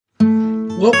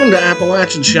Welcome to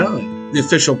Appalachian Shine, the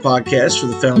official podcast for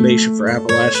the Foundation for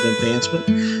Appalachian Advancement.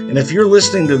 And if you're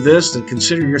listening to this, then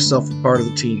consider yourself a part of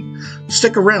the team.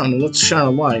 Stick around and let's shine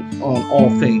a light on all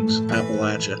things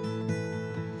Appalachia.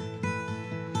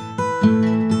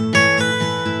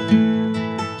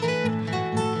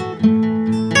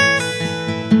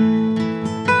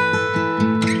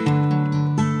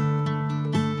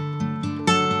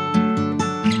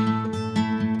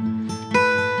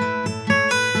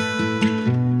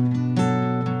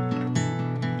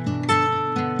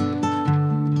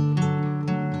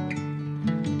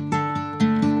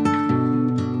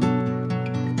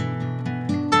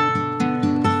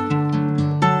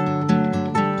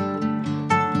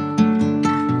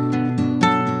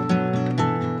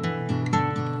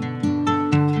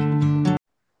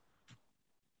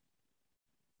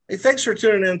 Hey, thanks for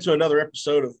tuning in to another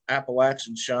episode of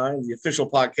Appalachian Shine, the official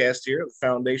podcast here at the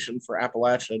Foundation for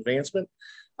Appalachian Advancement.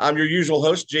 I'm your usual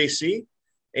host, JC,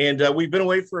 and we've been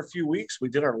away for a few weeks. We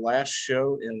did our last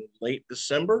show in late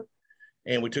December,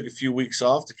 and we took a few weeks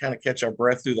off to kind of catch our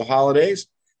breath through the holidays.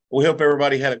 We hope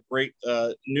everybody had a great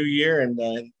new year, and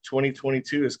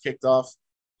 2022 has kicked off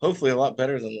hopefully a lot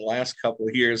better than the last couple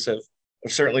of years have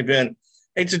certainly been.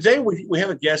 Hey, today we have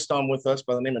a guest on with us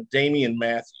by the name of Damian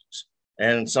Matthews.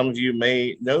 And some of you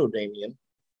may know Damian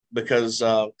because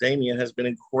Damian has been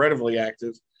incredibly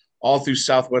active all through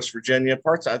Southwest Virginia,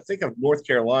 parts, I think, of North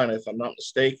Carolina, if I'm not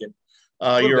mistaken.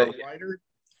 You're a writer.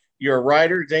 You're a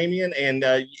writer, Damian, and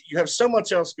you have so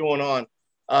much else going on.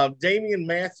 Damian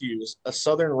Matthews, a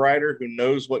Southern writer who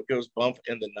knows what goes bump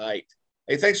in the night.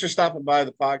 Hey, thanks for stopping by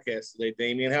the podcast today,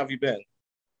 Damian. How have you been?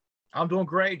 I'm doing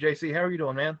great, JC. How are you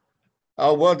doing, man?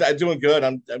 Oh, well, I'm doing good.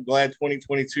 I'm glad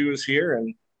 2022 is here,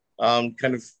 and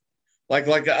kind of like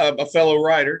a fellow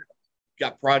writer,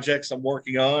 got projects I'm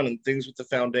working on and things with the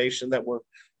foundation that we're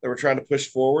trying to push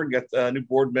forward. Got a new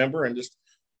board member and just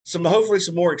hopefully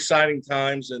some more exciting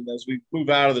times. And as we move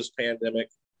out of this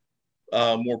pandemic,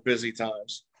 more busy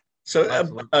times. So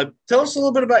tell us a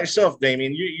little bit about yourself,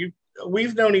 Damian.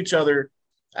 We've known each other.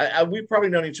 We've probably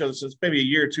known each other since maybe a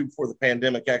year or two before the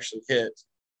pandemic actually hit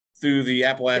through the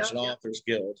Appalachian Authors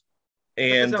Guild.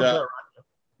 And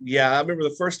yeah, I remember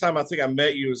the first time I think I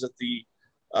met you was at the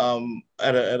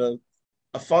at a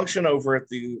function over at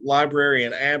the library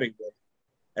in Abingdon,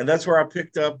 and that's where I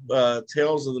picked up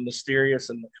Tales of the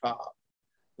Mysterious and Macabre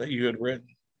that you had written.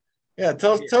 Yeah,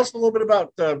 tell us a little bit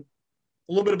about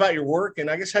your work, and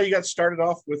I guess how you got started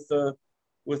off with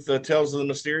Tales of the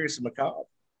Mysterious and Macabre.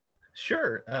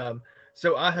 Sure.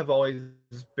 So I have always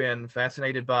been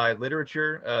fascinated by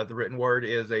literature. The written word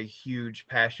is a huge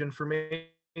passion for me,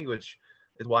 which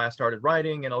is why I started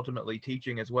writing and ultimately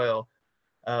teaching as well.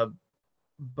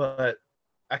 But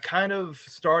I kind of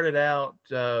started out,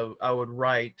 I would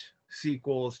write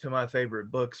sequels to my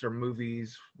favorite books or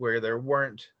movies where there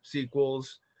weren't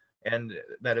sequels, and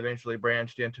that eventually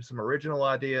branched into some original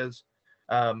ideas.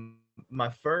 My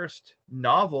first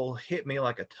novel hit me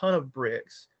like a ton of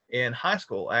bricks in high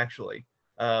school, actually.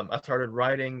 I started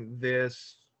writing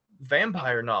this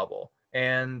vampire novel.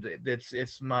 And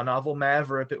it's my novel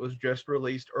Maverick. It was just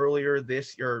released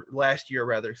last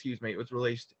year. It was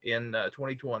released in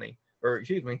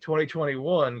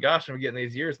 2021. Gosh, I'm getting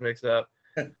these years mixed up.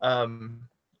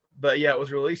 But yeah, it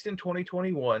was released in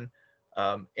 2021.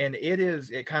 And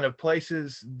it kind of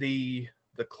places the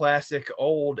classic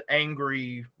old,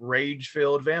 angry,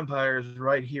 rage-filled vampires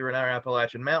right here in our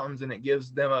Appalachian Mountains, and it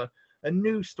gives them a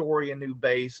new story, a new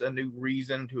base, a new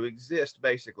reason to exist,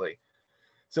 basically.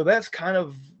 So that's kind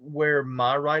of where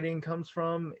my writing comes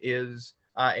from. Is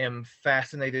I am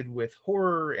fascinated with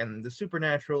horror and the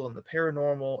supernatural and the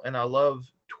paranormal, and I love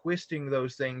twisting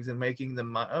those things and making them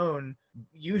my own,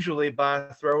 usually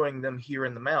by throwing them here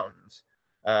in the mountains.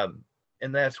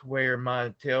 And that's where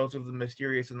my Tales of the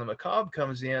Mysterious and the Macabre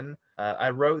comes in.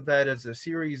 I wrote that as a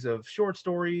series of short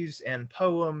stories and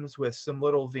poems with some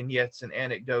little vignettes and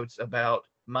anecdotes about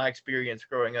my experience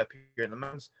growing up here in the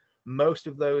mountains. Most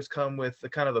of those come with a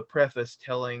kind of a preface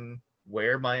telling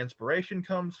where my inspiration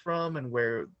comes from and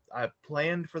where I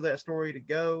planned for that story to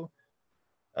go.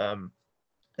 And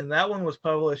that one was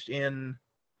published in,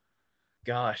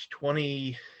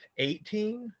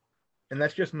 2018. And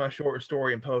that's just my short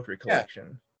story and poetry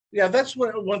collection. Yeah, that's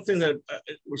one thing that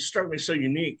struck me so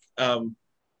unique.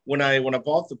 When I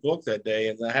bought the book that day,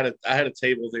 and I had a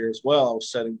table there as well. I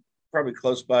was sitting probably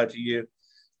close by to you.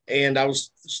 And I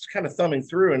was just kind of thumbing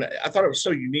through, and I thought it was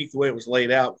so unique the way it was laid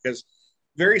out, because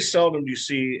very seldom do you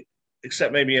see,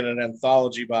 except maybe in an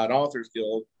anthology by an authors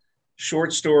guild,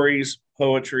 short stories,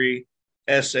 poetry,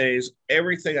 essays,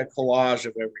 everything, a collage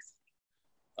of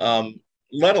everything.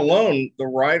 let alone the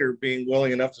writer being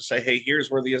willing enough to say, hey, here's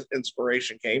where the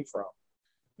inspiration came from.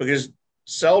 Because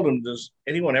seldom does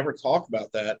anyone ever talk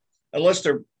about that unless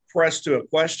they're pressed to a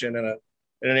question in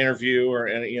an interview or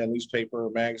in a newspaper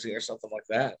or magazine or something like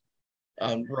that.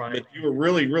 Right. But you were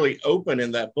really, really open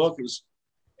in that book.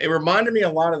 It reminded me a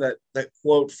lot of that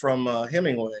quote from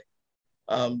Hemingway.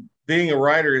 Being a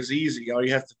writer is easy. All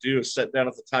you have to do is sit down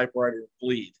at the typewriter and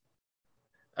bleed.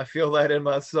 I feel that in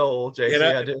my soul, JC. You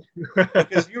know, I do.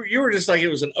 because you were just like, it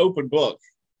was an open book,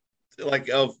 like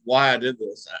of why I did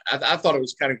this. I thought it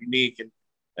was kind of unique,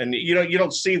 and you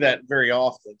don't see that very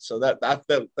often. So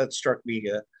that struck me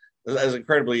as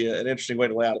incredibly an interesting way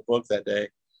to lay out a book that day.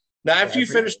 Now, after you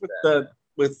finished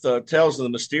with Tales of the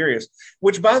Mysterious,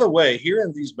 which, by the way, here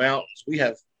in these mountains, we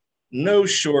have no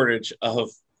shortage of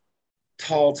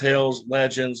tall tales,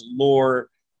 legends, lore,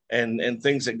 and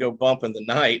things that go bump in the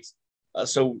night.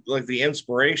 So, like, the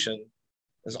inspiration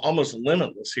is almost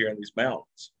limitless here in these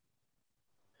mountains.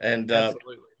 And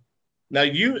Absolutely. now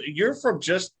you're from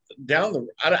just down the.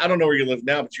 I don't know where you live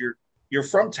now, but you're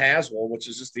from Tazewell, which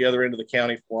is just the other end of the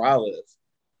county from where I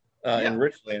live, in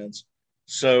Richlands.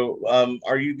 So,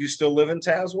 do you still live in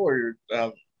Tazewell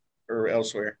or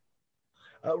elsewhere?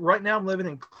 Right now, I'm living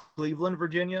in Cleveland,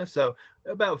 Virginia, so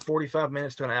about 45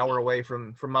 minutes to an hour away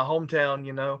from my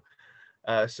hometown.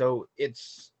 So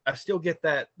I still get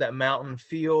that mountain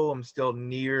feel. I'm still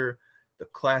near the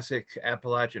classic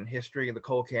Appalachian history and the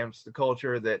coal camps, the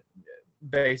culture that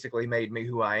basically made me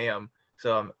who I am.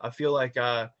 So I feel like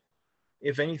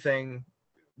if anything,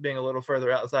 being a little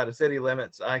further outside of city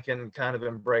limits, I can kind of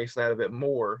embrace that a bit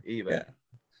more even. Yeah.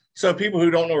 So people who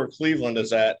don't know where Cleveland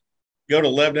is at, go to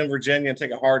Lebanon, Virginia, and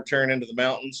take a hard turn into the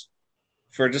mountains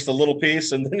for just a little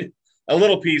piece. And then a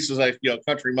little piece is like,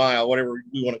 country mile, whatever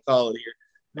we want to call it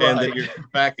here. And then you're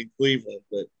back in Cleveland.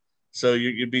 But so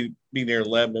you'd be near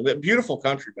Lebanon. But beautiful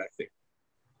country back there.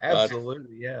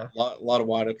 Absolutely, yeah. A lot of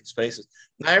wide open spaces.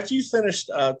 Now, after you finished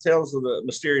Tales of the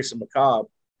Mysterious and Macabre,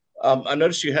 I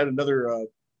noticed you had another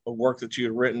work that you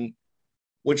had written,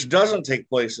 which doesn't take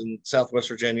place in Southwest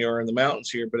Virginia or in the mountains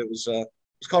here, but it's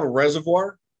called A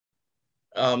Reservoir.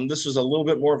 This was a little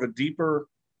bit more of a deeper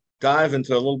dive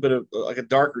into a little bit of like a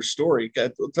darker story.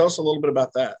 Tell us a little bit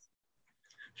about that.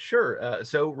 Sure.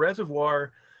 So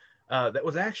Reservoir, that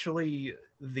was actually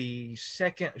the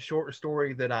second short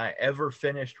story that I ever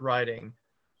finished writing.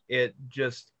 It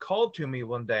just called to me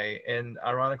one day, and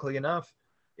ironically enough,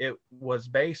 it was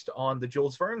based on the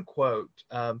Jules Verne quote.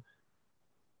 I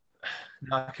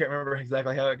can't remember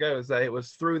exactly how it goes. It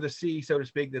was through the sea, so to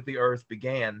speak, that the earth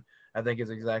began, I think is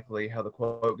exactly how the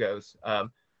quote goes.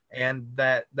 And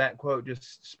that quote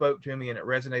just spoke to me, and it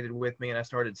resonated with me, and I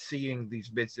started seeing these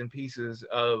bits and pieces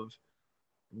of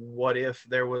what if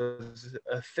there was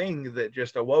a thing that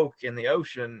just awoke in the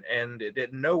ocean and it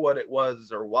didn't know what it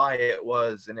was or why it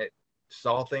was, and it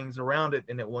saw things around it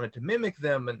and it wanted to mimic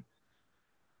them. And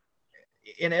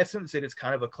in essence, it is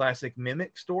kind of a classic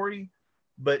mimic story,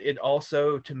 but it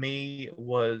also, to me,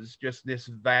 was just this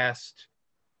vast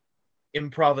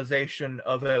improvisation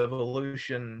of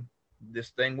evolution. This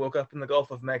thing woke up in the Gulf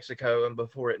of Mexico, and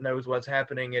before it knows what's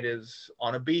happening, it is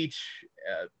on a beach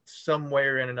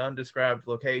somewhere in an undescribed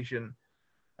location.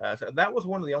 So that was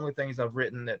one of the only things I've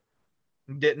written that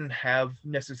didn't have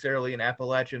necessarily an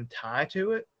Appalachian tie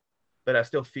to it, but I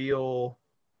still feel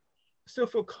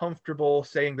comfortable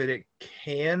saying that it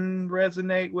can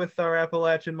resonate with our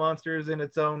Appalachian monsters in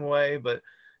its own way. But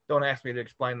don't ask me to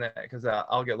explain that, because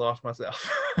I'll get lost myself.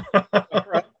 All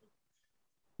right.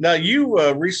 Now,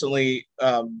 you recently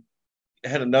had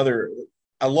another.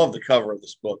 I love the cover of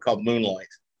this book called Moonlight.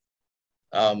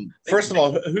 First of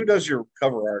all, who does your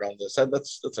cover art on this?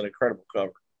 That's an incredible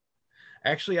cover.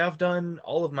 Actually, I've done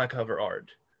all of my cover art.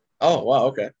 Oh, wow.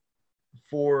 Okay.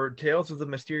 For Tales of the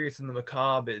Mysterious and the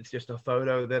Macabre, it's just a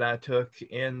photo that I took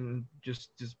in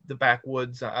just the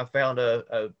backwoods. I found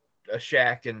a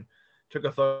shack and took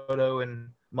a photo and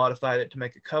modified it to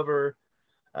make a cover.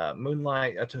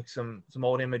 Moonlight, I took some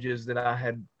old images that I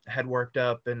had worked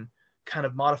up and kind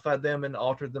of modified them and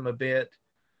altered them a bit.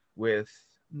 With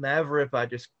Maverick, I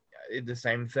just did the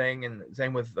same thing, and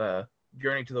same with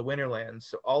Journey to the Winterlands.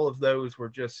 So all of those were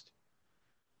just,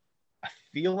 I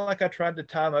feel like I tried to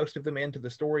tie most of them into the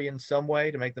story in some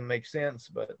way to make them make sense,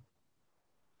 but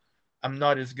I'm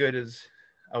not as good as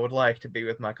I would like to be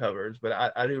with my covers.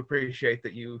 But I do appreciate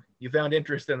that you found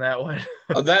interest in that one.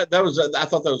 that was, I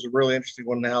thought that was a really interesting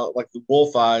one. Now, like the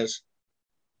wolf eyes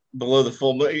below the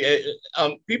full moon.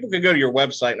 People can go to your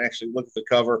website and actually look at the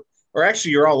cover, or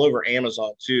actually you're all over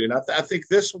Amazon too. And I think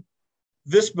this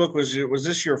book was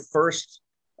this your first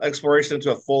exploration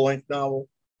into a full length novel?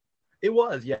 It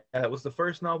was, yeah. It was the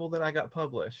first novel that I got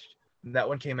published. That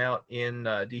one came out in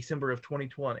December of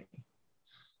 2020.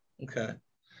 Okay.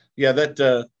 Yeah,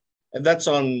 and that's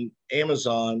on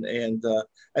Amazon, and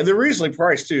they're reasonably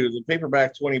priced too. The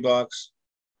paperback $20,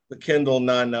 the Kindle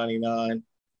 $9.99.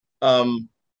 Um,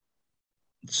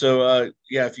 so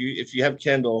yeah, if you have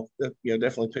Kindle,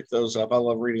 definitely pick those up. I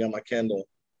love reading on my Kindle.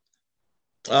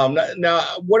 Now,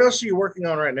 what else are you working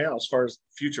on right now as far as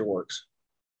future works?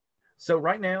 So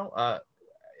right now,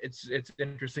 it's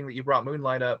interesting that you brought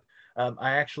Moonlight up.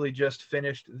 I actually just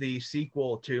finished the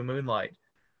sequel to Moonlight.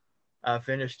 I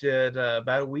finished it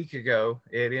about a week ago.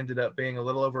 It ended up being a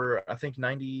little over, I think,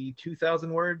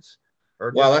 92,000 words,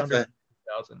 or Wow, just under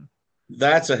 1,000.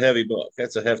 that's a heavy book.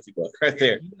 That's a hefty book right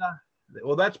there. Yeah.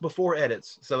 Well, that's before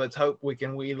edits, so let's hope we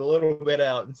can weed a little bit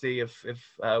out and see if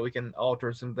we can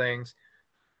alter some things.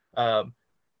 Um,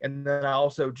 and then I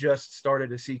also just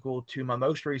started a sequel to my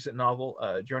most recent novel,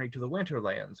 Journey to the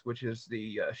Winterlands, which is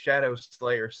the Shadow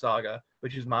Slayer saga,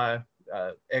 which is my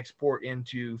export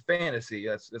into fantasy.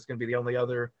 That's going to be the only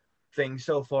other thing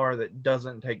so far that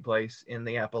doesn't take place in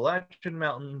the Appalachian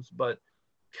Mountains, but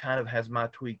kind of has my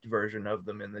tweaked version of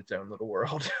them in its own little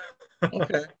world.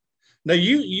 Okay. Now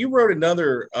you wrote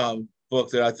another book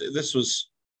that this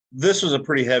was a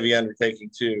pretty heavy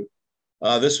undertaking too.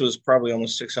 This was probably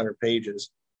almost 600 pages.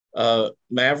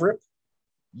 Maverick.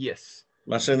 Yes.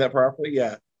 Am I saying that properly?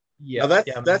 Yeah. Yeah. Now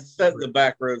Yeah. that's set in the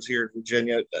back roads here in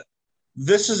Virginia.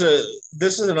 This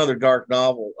is another dark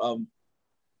novel.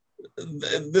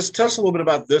 This tell us a little bit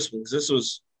about this one,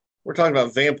 because we're talking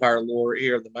about vampire lore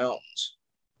here in the mountains.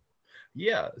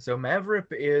 Yeah, so Maverick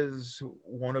is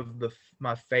one of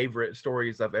my favorite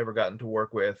stories I've ever gotten to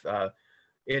work with.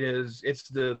 It's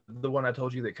the one I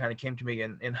told you that kind of came to me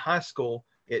in high school.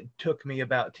 It took me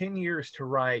about 10 years to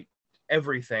write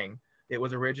everything. It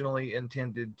was originally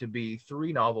intended to be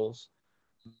 3 novels,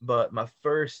 but my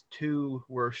first 2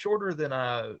 were shorter than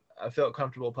I felt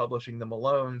comfortable publishing them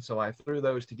alone, so I threw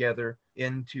those together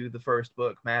into the first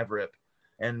book, Maverick,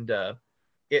 and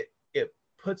it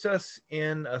puts us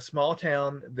in a small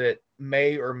town that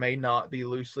may or may not be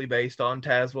loosely based on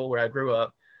Tazewell, where I grew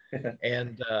up,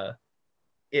 and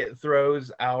it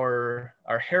throws our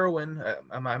heroine.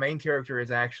 My main character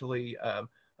is actually a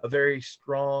very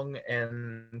strong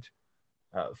and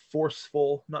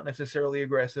forceful, not necessarily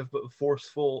aggressive, but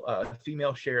forceful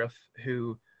female sheriff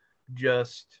who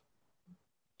just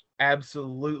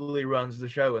absolutely runs the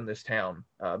show in this town.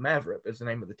 Maverick is the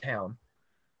name of the town.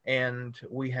 And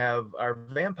we have our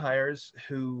vampires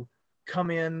who come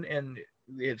in, and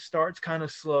it starts kind of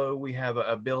slow. We have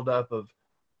a buildup of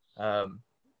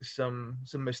some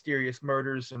mysterious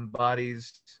murders, some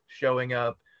bodies showing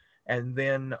up, and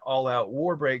then all out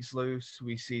war breaks loose.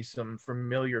 We see some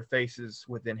familiar faces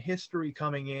within history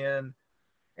coming in,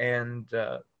 and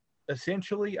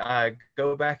essentially I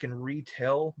go back and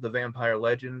retell the vampire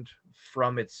legend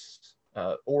from its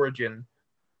origin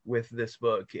with this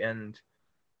book, and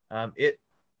it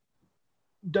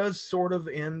does sort of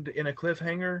end in a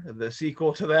cliffhanger. The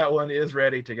sequel to that one is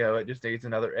ready to go. It just needs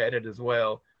another edit as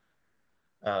well.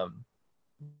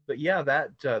 But yeah,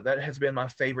 that has been my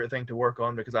favorite thing to work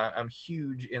on, because I'm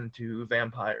huge into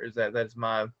vampires. That's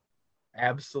my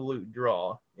absolute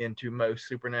draw into most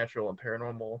supernatural and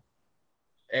paranormal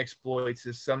exploits.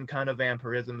 Is some kind of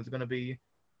vampirism is going to be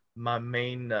my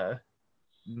main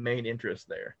interest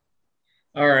there.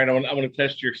 All right, I'm going to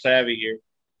test your savvy here.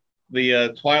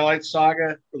 The Twilight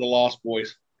Saga or the Lost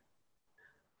Boys?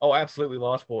 Oh, absolutely,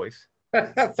 Lost Boys.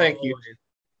 Thank you.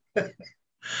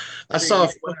 I saw.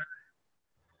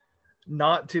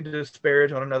 Not to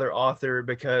disparage on another author,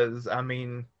 because I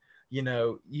mean,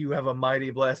 you have a mighty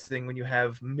blessing when you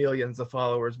have millions of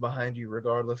followers behind you,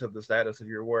 regardless of the status of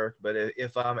your work. But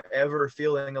if I'm ever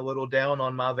feeling a little down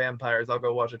on my vampires, I'll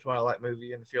go watch a Twilight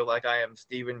movie and feel like I am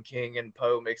Stephen King and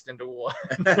Poe mixed into one.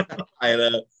 I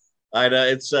know.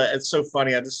 It's so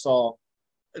funny. I just saw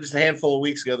just a handful of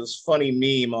weeks ago this funny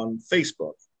meme on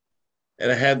Facebook,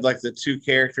 and it had like the 2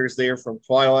 characters there from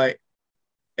Twilight,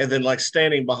 and then like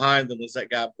standing behind them was that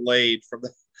guy Blade from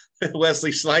the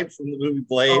Wesley Snipes from the movie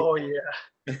Blade. Oh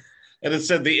yeah. And it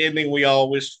said the ending we all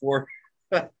wished for.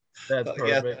 That's perfect.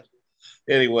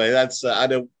 Yeah. Anyway, that's I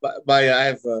know I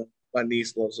have my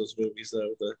niece loves those movies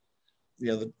though,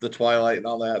 the Twilight and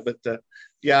all that. But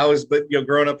yeah,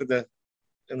 growing up in the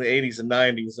 80s and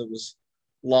 90s, it was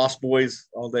Lost Boys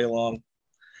all day long.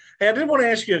 Hey, I did want to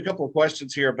ask you a couple of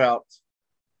questions here about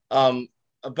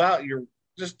your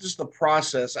just the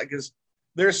process. I guess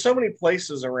there's so many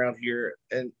places around here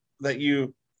and that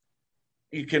you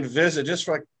can visit just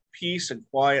for like peace and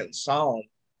quiet and solemn.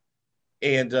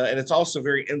 and it's also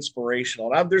very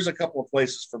inspirational. And there's a couple of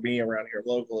places for me around here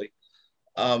locally.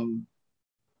 Um,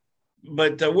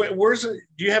 but where's it,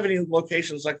 do you have any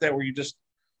locations like that where you just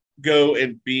go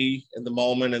and be in the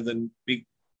moment and then be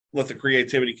let the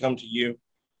creativity come to you?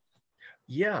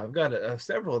 Yeah, I've got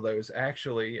several of those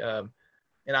actually.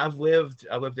 And I lived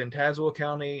in Tazewell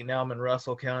County. Now I'm in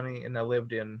Russell County, and I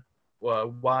lived in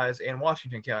Wise and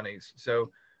Washington counties.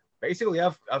 So basically,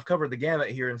 I've covered the gamut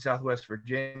here in Southwest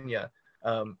Virginia.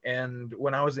 And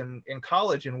when I was in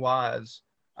college in Wise,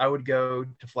 I would go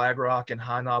to Flag Rock and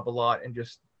High Knob a lot, and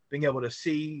just being able to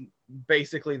see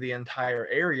basically the entire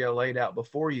area laid out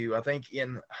before you. I think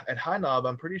at High Knob,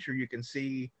 I'm pretty sure you can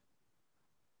see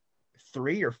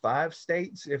 3 or 5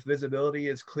 states if visibility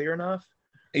is clear enough.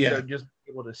 Yeah. So just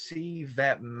able to see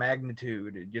that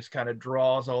magnitude, it just kind of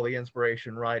draws all the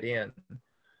inspiration right in.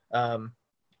 Um,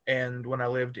 and when I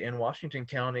lived in Washington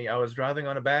County, I was driving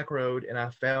on a back road and I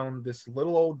found this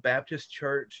little old Baptist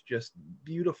church, just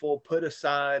beautiful, put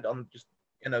aside on just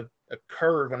in a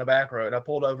curve on a back road. I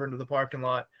pulled over into the parking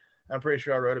lot. I'm pretty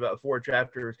sure I wrote about 4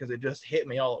 chapters because it just hit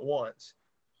me all at once.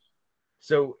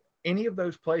 So any of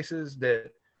those places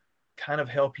that kind of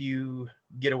help you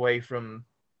get away from,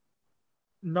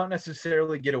 not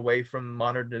necessarily get away from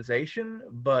modernization,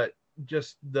 but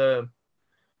just the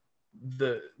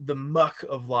muck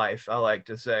of life, I like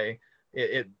to say,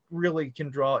 it really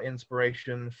can draw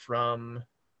inspiration from,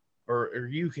 or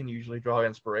you can usually draw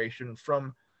inspiration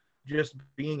from just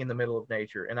being in the middle of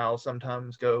nature. And I'll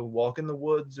sometimes go walk in the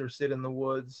woods or sit in the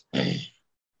woods.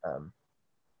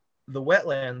 The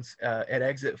wetlands at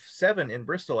exit 7 in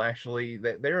Bristol, actually,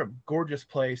 they're a gorgeous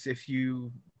place. If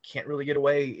you can't really get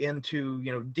away into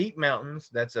deep mountains,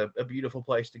 that's a beautiful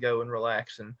place to go and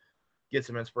relax and get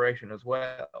some inspiration as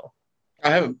well. I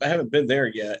haven't been there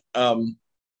yet.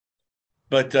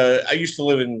 But I used to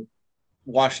live in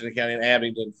Washington County in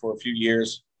Abingdon for a few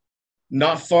years,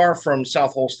 not far from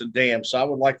South Holston Dam.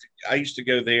 So I used to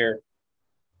go there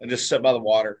and just sit by the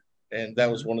water. And that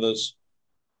was one of those,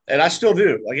 and I still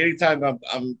do. Like anytime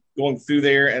I'm going through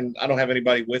there and I don't have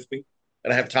anybody with me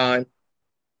and I have time,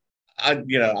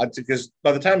 because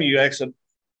by the time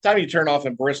you turn off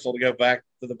in Bristol to go back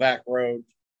to the back road,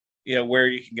 where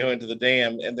you can go into the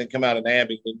dam and then come out in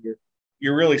Abingdon,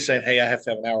 you're really saying, hey, I have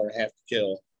to have an hour and a half to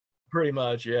kill. Pretty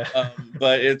much, yeah.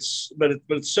 But it's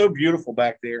so beautiful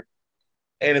back there,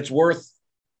 and it's worth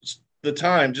the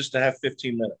time just to have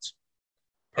 15 minutes.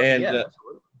 And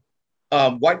yeah,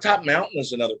 White Top Mountain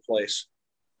is another place.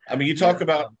 I mean, you talk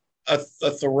about a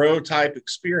Thoreau type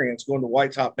experience going to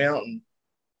White Top Mountain,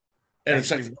 and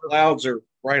it's like the clouds are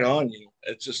right on you.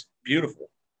 It's just beautiful.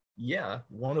 Yeah,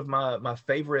 one of my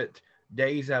favorite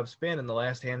days I've spent in the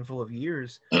last handful of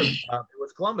years, it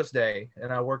was Columbus Day,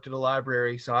 and I worked at a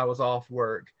library, so I was off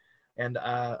work, and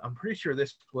I'm pretty sure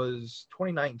this was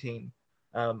 2019.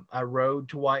 I rode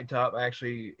to White Top. I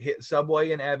actually hit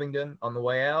Subway in Abingdon on the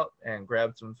way out and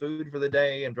grabbed some food for the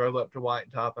day and drove up to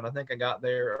White Top, and I think I got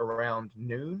there around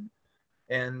noon.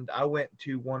 And I went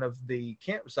to one of the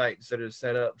campsites that is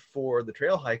set up for the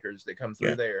trail hikers that come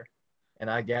through there. And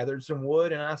I gathered some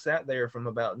wood and I sat there from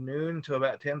about noon to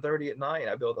about 10:30 at night.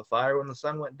 I built a fire when the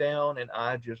sun went down and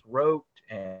I just wrote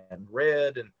and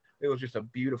read, and it was just a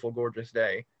beautiful, gorgeous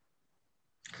day.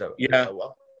 So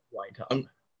White Top.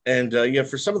 And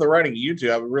for some of the writing you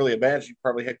do, I would really imagine you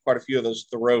probably had quite a few of those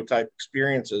Thoreau type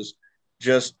experiences.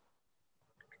 Just,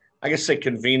 I guess, say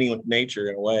convening with nature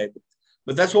in a way.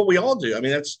 But that's what we all do. I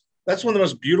mean, that's one of the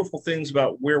most beautiful things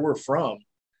about where we're from.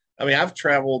 I mean, I've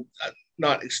traveled,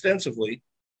 not extensively,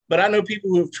 but I know people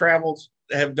who have traveled,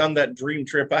 have done that dream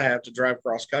trip I have to drive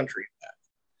cross country.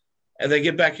 And they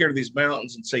get back here to these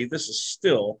mountains and say, this is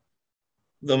still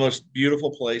the most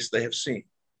beautiful place they have seen.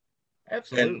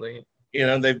 Absolutely.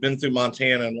 And, they've been through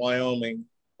Montana and Wyoming,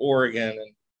 Oregon.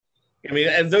 And I mean,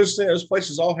 and those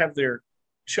places all have their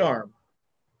charm.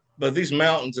 But these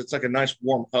mountains, it's like a nice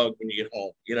warm hug when you get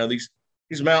home.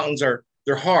 These mountains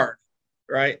they're hard,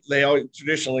 right? They always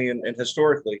traditionally and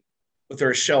historically, but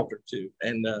they're a shelter too.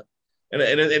 And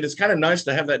it's kind of nice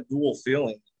to have that dual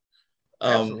feeling.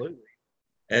 Absolutely.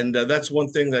 And that's one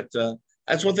thing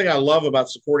I love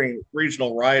about supporting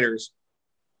regional writers.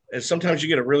 Is sometimes you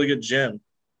get a really good gem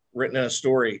written in a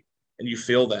story, and you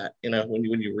feel that when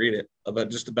you read it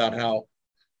about how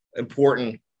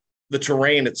important the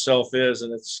terrain itself is,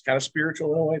 and it's kind of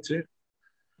spiritual in a way too.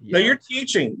 Yeah. Now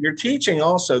you're teaching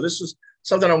also. This is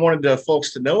something I wanted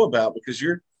folks to know about, because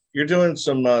you're doing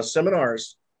some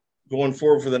seminars going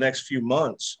forward for the next few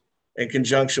months in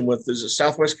conjunction with, is it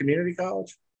Southwest Community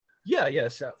College?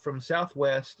 Yes, from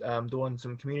Southwest, doing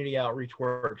some community outreach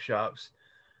workshops.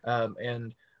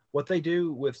 And what they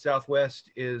do with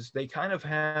Southwest is they kind of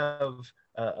have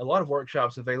a lot of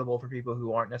workshops available for people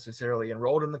who aren't necessarily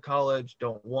enrolled in the college,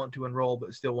 don't want to enroll,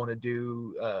 but still want to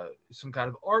do some kind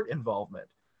of art involvement.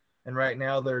 And right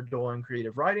now they're doing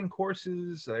creative writing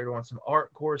courses, they're doing some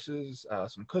art courses,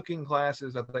 some cooking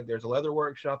classes. I think there's a leather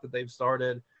workshop that they've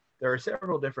started. There are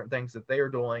several different things that they are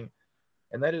doing,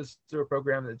 and that is through a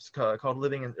program that's called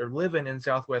Living in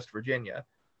Southwest Virginia.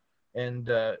 And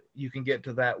you can get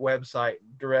to that website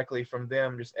directly from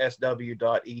them, just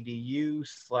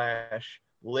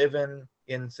sw.edu/living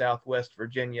in Southwest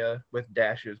Virginia with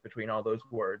dashes between all those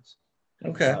words.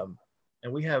 Okay.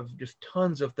 And we have just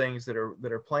tons of things that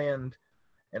are planned,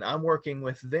 and I'm working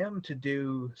with them to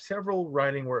do several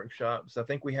writing workshops. I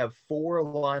think we have 4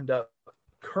 lined up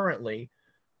currently,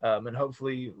 and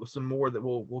hopefully some more that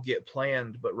we'll get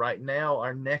planned. But right now,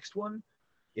 our next one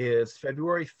is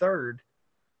February 3rd,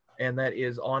 and that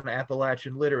is on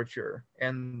Appalachian literature.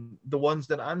 And the ones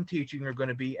that I'm teaching are going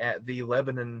to be at the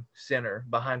Lebanon Center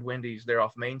behind Wendy's there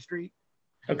off Main Street.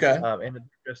 Okay. And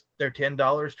they're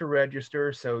 $10 to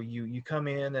register. So you come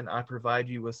in and I provide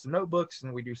you with some notebooks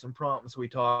and we do some prompts. We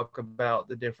talk about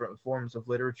the different forms of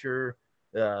literature,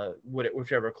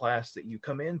 whichever class that you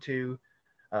come into.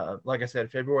 Like I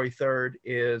said, February 3rd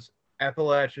is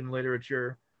Appalachian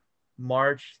literature.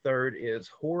 March 3rd is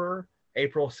horror.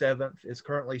 April 7th is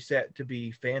currently set to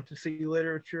be fantasy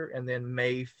literature. And then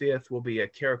May 5th will be a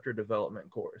character development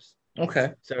course.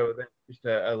 Okay. So that's just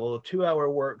a little 2-hour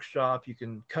workshop. You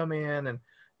can come in, and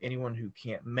anyone who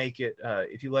can't make it,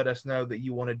 if you let us know that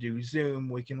you want to do Zoom,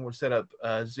 we'll set up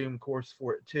a Zoom course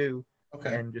for it too.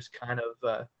 Okay. And just kind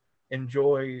of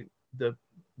enjoy the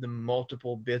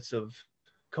multiple bits of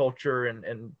culture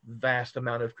and vast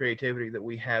amount of creativity that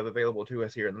we have available to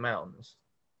us here in the mountains.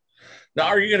 Now,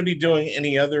 are you going to be doing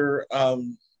any other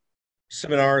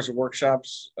seminars or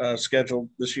workshops scheduled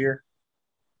this year?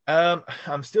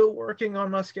 I'm still working on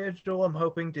my schedule. I'm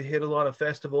hoping to hit a lot of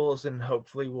festivals, and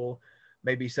hopefully we'll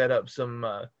maybe set up some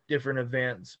different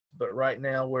events. But right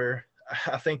now,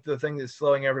 I think the thing that's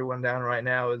slowing everyone down right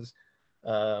now is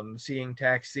seeing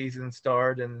tax season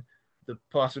start and the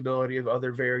possibility of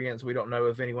other variants. We don't know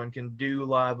if anyone can do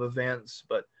live events,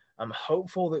 but I'm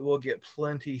hopeful that we'll get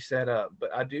plenty set up.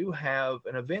 But I do have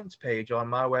an events page on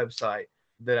my website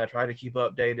that I try to keep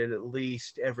updated at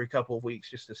least every couple of weeks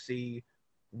just to see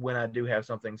when I do have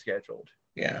something scheduled.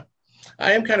 Yeah.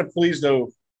 I am kind of pleased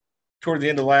though, toward the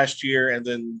end of last year and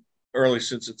then early,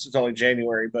 since it's only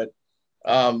January, but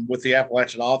with the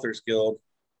Appalachian Authors Guild,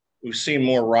 we've seen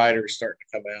more writers starting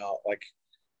to come out. Like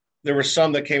there were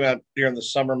some that came out during the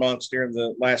summer months, during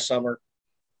the last summer,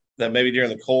 that maybe during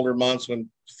the colder months when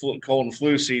cold and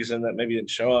flu season that maybe didn't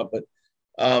show up.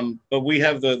 But we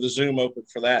have the Zoom open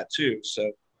for that too. So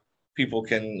people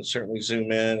can certainly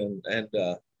Zoom in and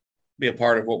be a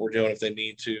part of what we're doing if they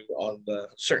need to on the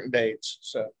certain dates.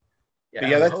 So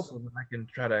yeah, that's hopefully I can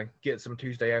try to get some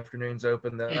Tuesday afternoons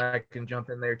open that I can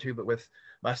jump in there too. But with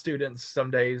my students,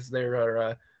 some days there are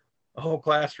a whole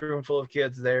classroom full of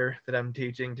kids there that I'm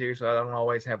teaching to, so I don't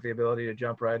always have the ability to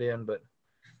jump right in. But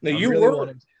now you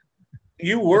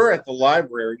were at the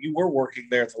library. You were working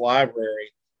there at the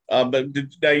library, but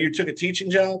now you took a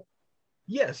teaching job?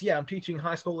 Yes, yeah, I'm teaching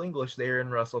high school English there in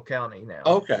Russell County now.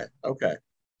 Okay.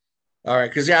 All right,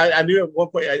 because yeah, I knew at one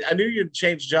point I knew you'd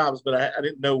changed jobs, but I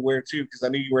didn't know where to, because I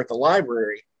knew you were at the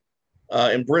library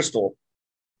in Bristol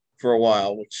for a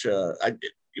while, which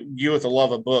you with a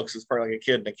love of books is probably like a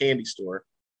kid in a candy store.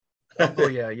 Oh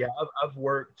yeah. I've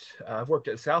worked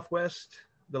at Southwest,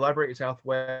 the library at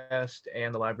Southwest,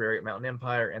 and the library at Mountain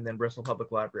Empire, and then Bristol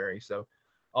Public Library. So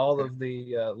all of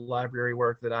the library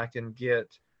work that I can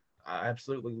get, I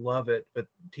absolutely love it. But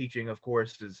teaching, of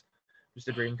course, is just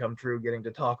a dream come true, getting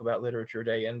to talk about literature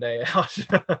day in, day out.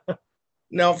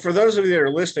 Now, for those of you that are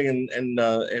listening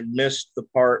and missed the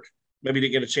part, maybe to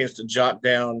get a chance to jot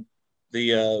down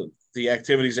the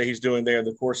activities that he's doing there,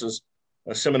 the courses,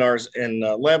 seminars in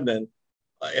Lebanon,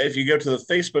 if you go to the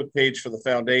Facebook page for the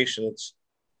foundation, it's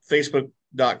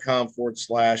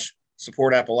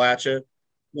facebook.com/support Appalachia.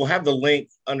 We'll have the link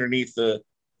underneath the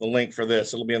link for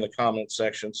this. It'll be in the comments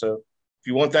section. So if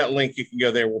you want that link, you can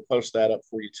go there. We'll post that up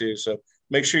for you too. So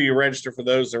make sure you register for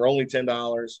those. They're only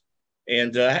 $10.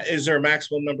 And is there a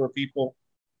maximum number of people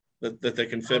that they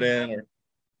can fit in? Or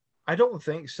I don't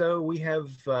think so. We have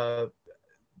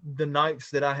the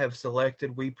nights that I have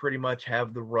selected, we pretty much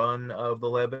have the run of the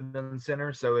Lebanon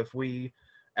Center. So if we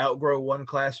outgrow one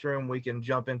classroom, we can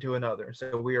jump into another.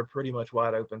 So we are pretty much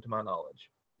wide open to my knowledge.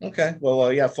 Okay.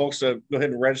 Well, yeah, folks, go ahead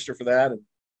and register for that,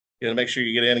 and make sure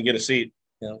you get in and get a seat.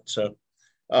 So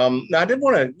now I did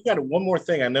want to. You got one more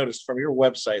thing I noticed from your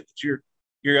website, that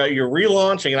you're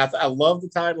relaunching, and I love the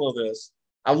title of this.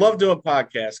 I love doing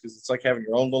podcasts because it's like having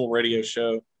your own little radio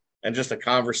show and just a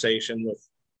conversation with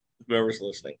whoever's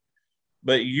listening.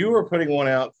 But you are putting one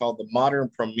out called The Modern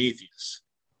Prometheus.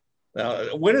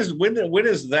 Now, when is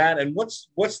that, and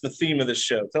what's the theme of this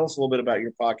show? Tell us a little bit about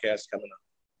your podcast coming up.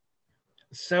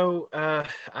 So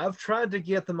I've tried to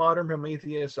get The Modern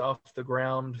Prometheus off the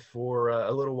ground for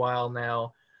a little while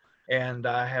now, and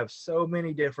I have so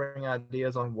many different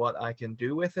ideas on what I can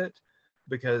do with it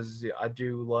because I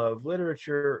do love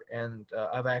literature, and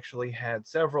I've actually had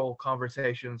several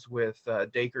conversations with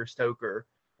Dacre Stoker,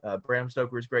 Bram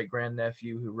Stoker's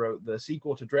great-grandnephew, who wrote the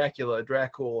sequel to Dracula,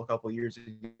 Dracul, a couple years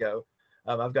ago.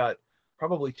 I've got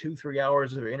probably 2-3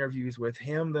 hours of interviews with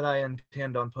him that I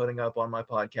intend on putting up on my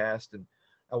podcast, and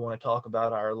I want to talk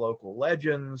about our local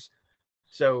legends.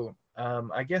 So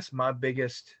I guess my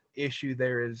biggest issue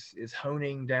there is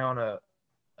honing down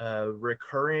a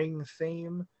recurring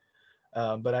theme.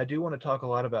 But I do want to talk a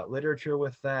lot about literature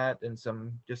with that and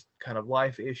some just kind of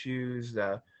life issues,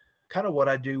 kind of what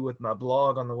I do with my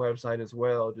blog on the website as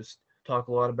well. Just talk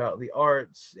a lot about the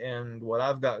arts and what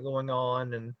I've got going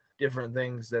on and different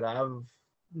things that I've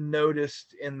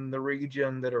noticed in the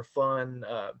region that are fun.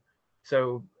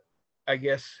 So I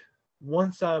guess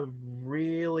once I've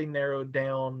really narrowed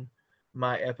down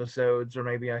my episodes, or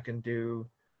maybe I can do,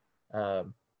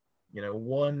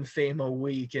 one theme a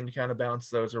week and kind of bounce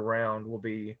those around, will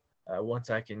be once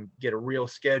I can get a real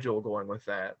schedule going with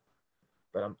that.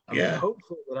 But I'm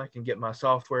hopeful that I can get my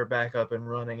software back up and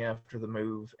running after the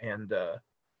move. And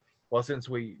since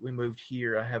we moved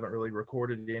here, I haven't really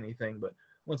recorded anything, but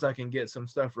once I can get some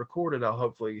stuff recorded, I'll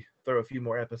hopefully throw a few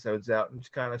more episodes out and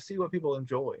just kind of see what people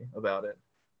enjoy about it.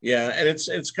 Yeah, and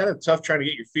it's kind of tough trying to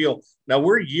get your feel. Now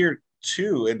we're year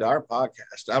 2 into our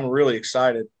podcast. I'm really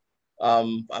excited.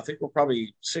 I think we're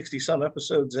probably 60 some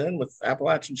episodes in with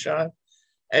Appalachian Shine.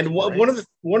 And one of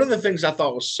the things I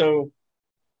thought was so,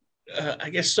 I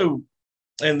guess so,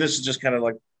 and this is just kind of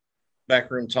like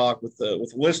backroom talk with the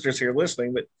listeners here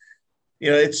listening, but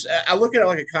I look at it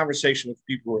like a conversation with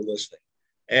people who are listening,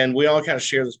 and we all kind of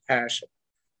share this passion.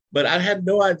 But I had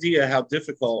no idea how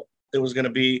difficult it was going to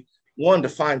be, one, to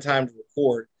find time to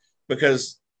record,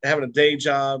 because having a day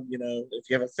job, if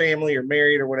you have a family or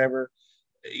married or whatever,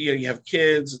 you have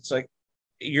kids, it's like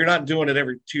you're not doing it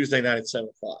every Tuesday night at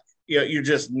 7:00. You're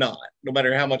just not, no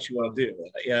matter how much you want to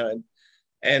do.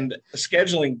 And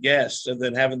scheduling guests and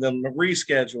then having them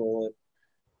reschedule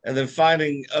and then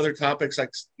finding other topics.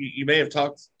 Like you may have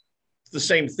talked the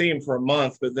same theme for a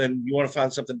month, but then you want to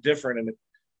find something different.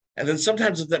 And then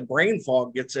sometimes that brain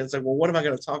fog gets in. It's like, well, what am I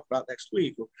going to talk about next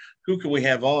week? Or who can we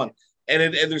have on?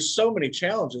 And there's so many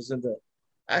challenges into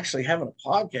actually having a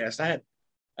podcast. I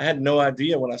had no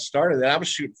idea when I started that. I was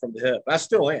shooting from the hip. I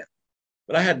still am,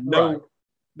 but I had no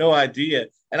idea.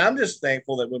 And I'm just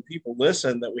thankful that when people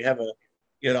listen, that we have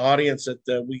an audience,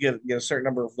 that we get a certain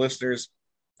number of listeners.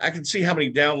 I can see how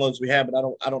many downloads we have, but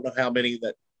I don't know how many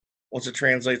that once it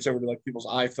translates over to like people's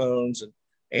iPhones and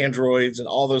Androids and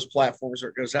all those platforms that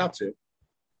it goes out to.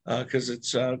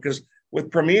 Because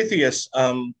with Prometheus,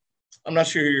 I'm not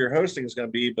sure who your hosting is going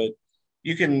to be, but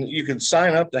you can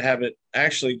sign up to have it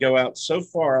actually go out. So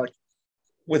far, like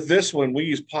with this one, we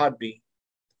use Podbean,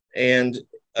 and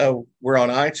we're on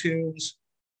iTunes,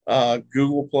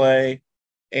 Google Play,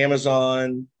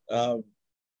 Amazon,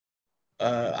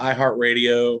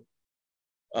 iHeartRadio,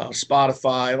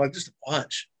 Spotify, like just a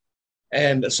bunch.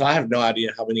 And so I have no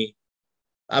idea how many.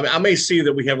 I mean, I may see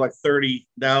that we have like 30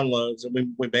 downloads, and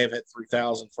we may have hit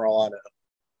 3,000 for all I know.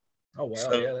 Oh wow!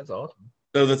 So, yeah, that's awesome.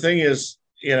 So the thing is,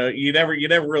 you never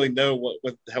really know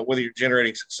whether you're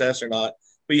generating success or not.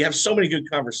 But you have so many good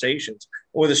conversations.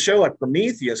 With a show like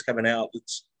Prometheus coming out,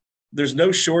 there's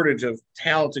no shortage of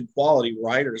talented, quality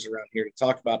writers around here to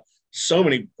talk about so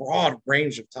many broad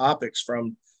range of topics,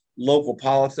 from local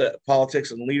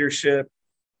politics and leadership,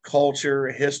 culture,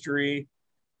 history,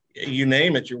 you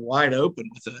name it. You're wide open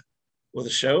with a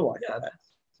show like that.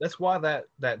 That's why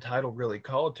that title really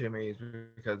called to me, is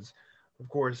because, of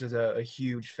course, as a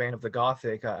huge fan of the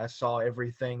Gothic, I saw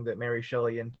everything that Mary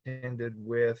Shelley intended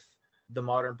with The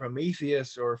Modern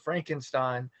Prometheus or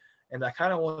Frankenstein, and I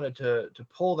kind of wanted to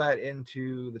pull that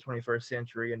into the 21st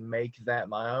century and make that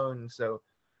my own. So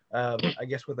I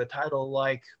guess with a title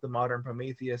like The Modern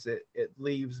Prometheus, it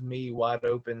leaves me wide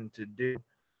open to do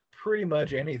pretty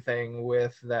much anything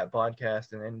with that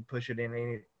podcast and push it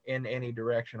in any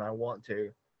direction I want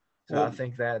to. So well, I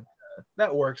think that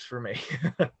works for me.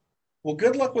 Well,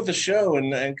 good luck with the show,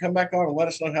 and come back on and let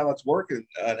us know how that's working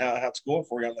and how it's going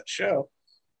for you on that show,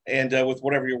 and with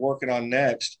whatever you're working on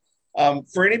next.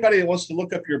 For anybody that wants to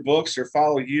look up your books or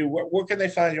follow you, where can they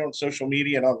find you on social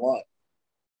media and online?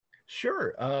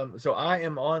 Sure. So I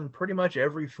am on pretty much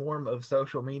every form of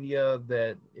social media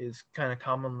that is kind of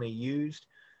commonly used.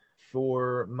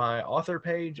 For my author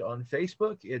page on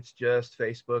Facebook, it's just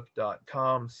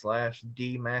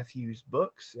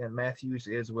facebook.com/dmatthewsbooks, and Matthews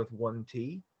is with one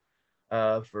T.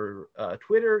 For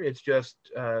Twitter, it's just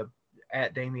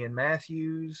at Damian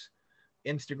Matthews.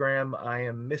 Instagram, I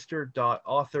am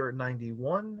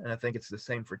Mr.author91, and I think it's the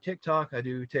same for TikTok. I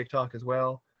do TikTok as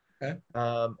well. Okay.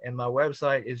 And my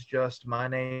website is just my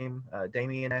name,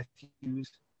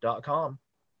 DamianMatthews.com.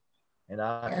 And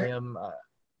I am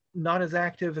not as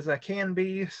active as I can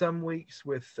be some weeks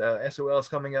with SOLs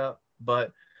coming up,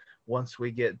 but once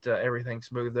we get everything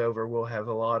smoothed over, we'll have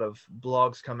a lot of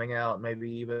blogs coming out,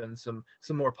 maybe even some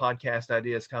more podcast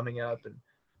ideas coming up, and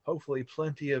hopefully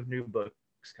plenty of new books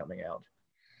coming out.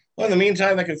 Well, in the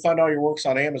meantime, they can find all your works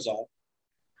on Amazon.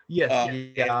 Yes,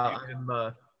 I'm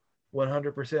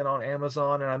 100% on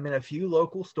Amazon, and I'm in a few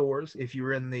local stores. If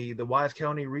you're in the Wise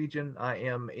County region, I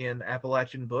am in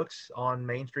Appalachian Books on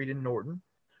Main Street in Norton.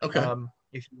 Okay.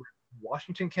 If you're in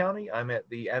Washington County, I'm at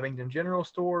the Abingdon General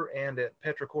Store and at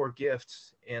Petrichor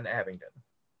Gifts in Abingdon.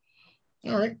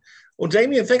 All right. Well,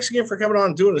 Damian, thanks again for coming on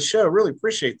and doing the show. Really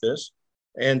appreciate this.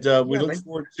 And we look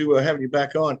forward to having you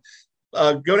back on.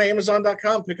 Go to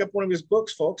Amazon.com, pick up one of his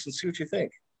books, folks, and see what you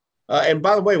think. And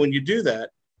by the way, when you do that,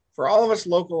 for all of us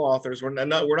local authors, we're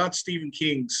not Stephen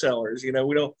King sellers. You know,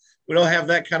 we don't have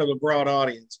that kind of a broad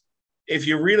audience. If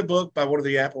you read a book by one of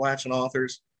the Appalachian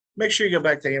authors, make sure you go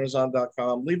back to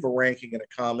Amazon.com, leave a ranking and a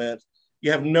comment.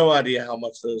 You have no idea how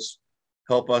much those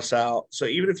help us out. So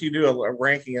even if you do a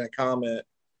ranking and a comment,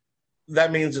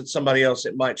 that means that somebody else,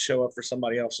 it might show up for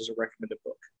somebody else as a recommended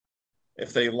book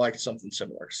if they liked something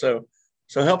similar. So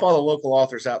help all the local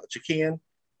authors out that you can.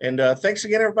 And thanks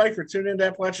again, everybody, for tuning in to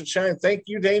Appalachian Shine. Thank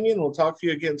you, Damian. We'll talk to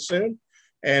you again soon.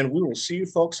 And we will see you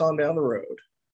folks on down the road.